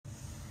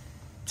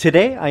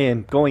Today I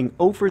am going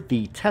over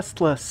the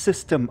Tesla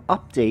System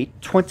Update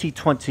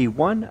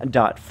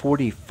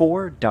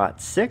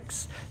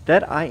 2021.44.6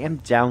 that I am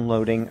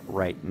downloading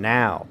right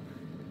now.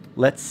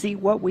 Let's see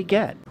what we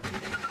get.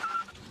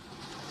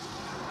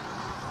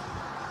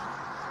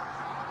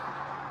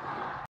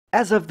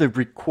 As of the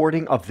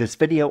recording of this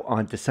video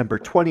on December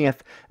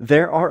 20th,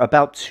 there are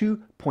about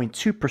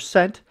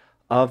 2.2%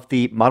 of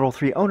the Model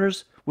 3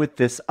 owners with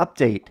this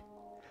update.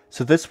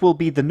 So this will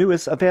be the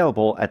newest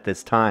available at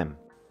this time.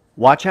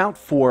 Watch out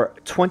for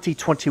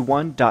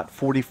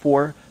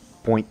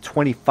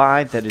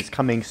 2021.44.25 that is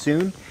coming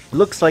soon. It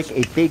looks like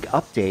a big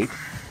update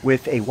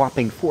with a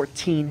whopping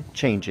 14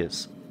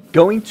 changes.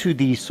 Going to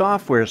the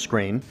software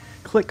screen,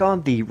 click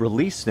on the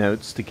release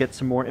notes to get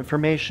some more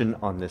information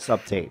on this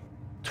update.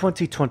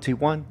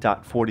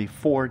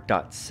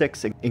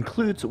 2021.44.6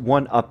 includes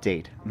one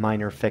update,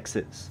 minor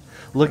fixes.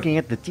 Looking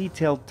at the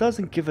detail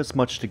doesn't give us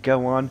much to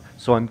go on,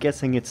 so I'm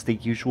guessing it's the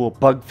usual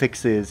bug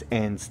fixes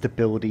and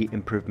stability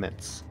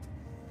improvements.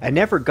 I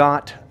never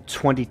got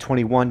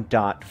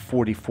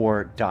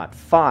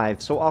 2021.44.5,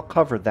 so I'll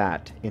cover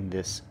that in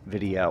this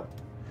video.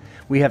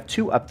 We have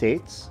two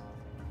updates.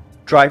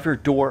 Driver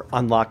door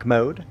unlock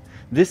mode.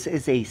 This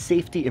is a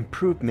safety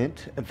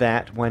improvement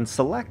that, when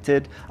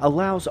selected,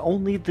 allows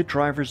only the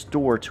driver's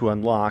door to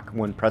unlock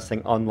when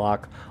pressing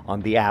unlock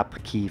on the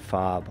app, key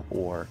fob,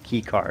 or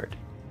keycard.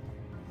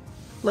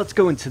 Let's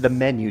go into the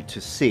menu to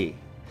see.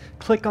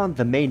 Click on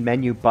the main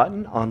menu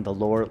button on the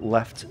lower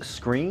left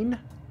screen.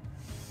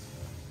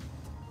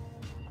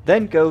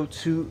 Then go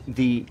to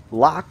the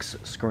locks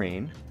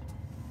screen.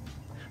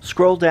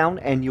 Scroll down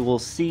and you will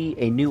see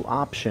a new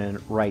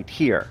option right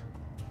here.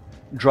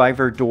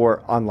 Driver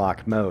door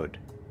unlock mode.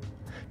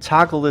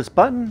 Toggle this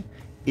button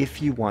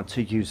if you want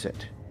to use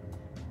it.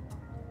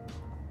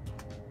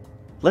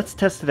 Let's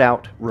test it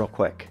out real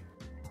quick.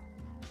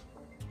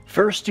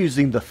 First,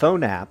 using the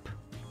phone app,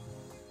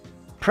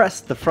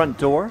 press the front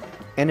door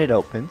and it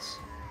opens.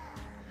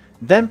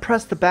 Then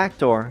press the back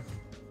door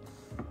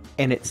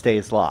and it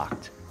stays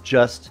locked,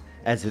 just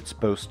as it's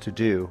supposed to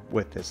do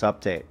with this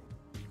update.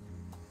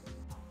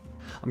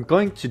 I'm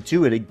going to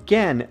do it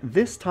again.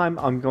 This time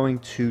I'm going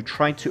to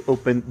try to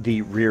open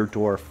the rear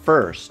door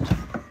first.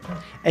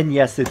 And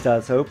yes, it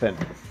does open.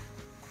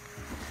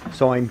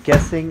 So I'm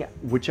guessing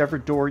whichever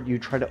door you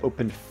try to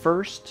open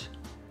first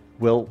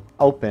will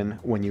open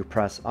when you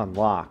press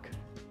unlock.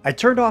 I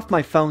turned off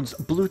my phone's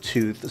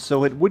Bluetooth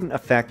so it wouldn't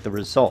affect the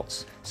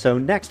results. So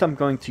next I'm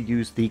going to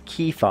use the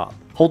key fob.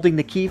 Holding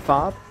the key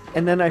fob,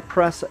 and then I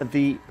press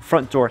the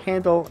front door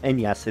handle, and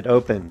yes, it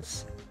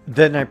opens.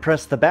 Then I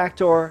press the back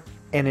door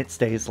and it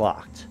stays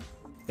locked.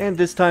 And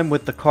this time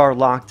with the car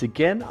locked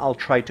again, I'll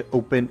try to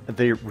open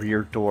the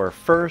rear door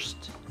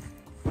first.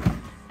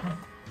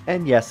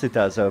 And yes, it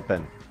does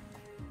open.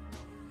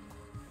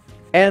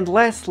 And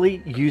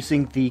lastly,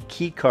 using the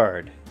key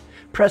card.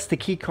 Press the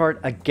key card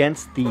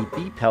against the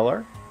B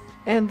pillar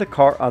and the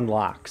car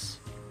unlocks.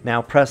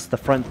 Now press the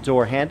front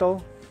door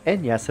handle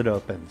and yes, it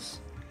opens.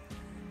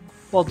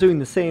 While doing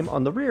the same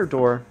on the rear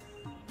door,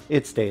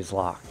 it stays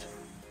locked.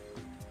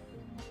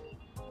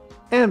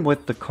 And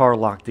with the car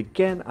locked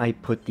again, I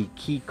put the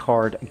key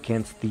card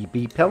against the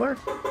B pillar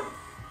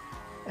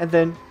and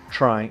then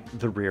try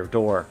the rear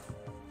door.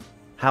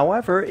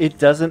 However, it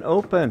doesn't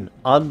open,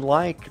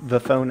 unlike the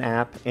phone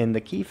app and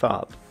the key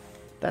fob.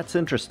 That's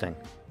interesting.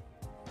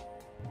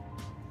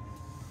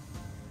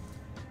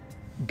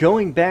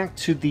 Going back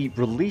to the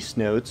release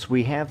notes,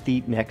 we have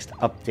the next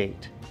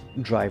update,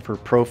 driver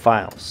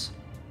profiles.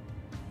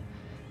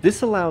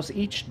 This allows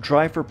each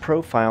driver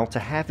profile to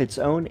have its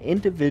own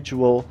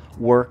individual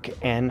work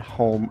and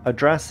home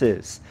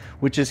addresses,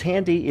 which is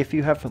handy if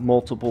you have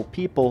multiple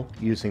people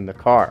using the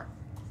car.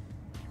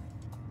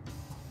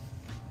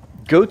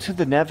 Go to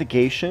the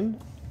navigation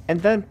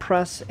and then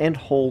press and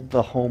hold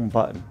the home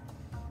button.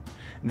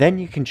 Then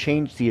you can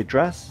change the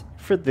address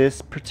for this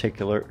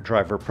particular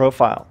driver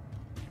profile.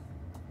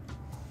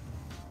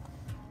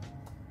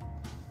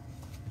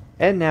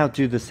 And now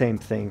do the same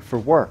thing for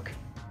work.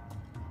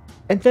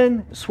 And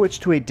then switch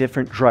to a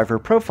different driver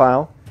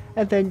profile,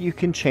 and then you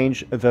can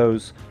change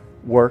those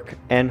work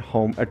and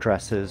home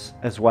addresses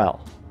as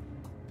well.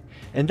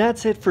 And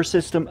that's it for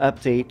System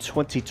Update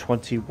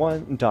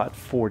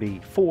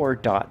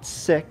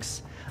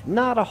 2021.44.6.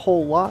 Not a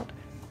whole lot,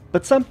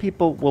 but some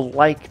people will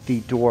like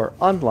the door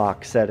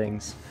unlock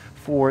settings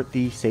for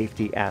the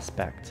safety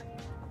aspect.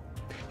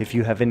 If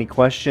you have any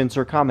questions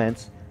or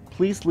comments,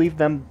 please leave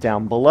them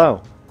down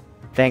below.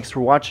 Thanks for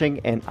watching,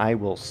 and I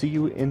will see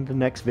you in the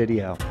next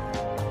video.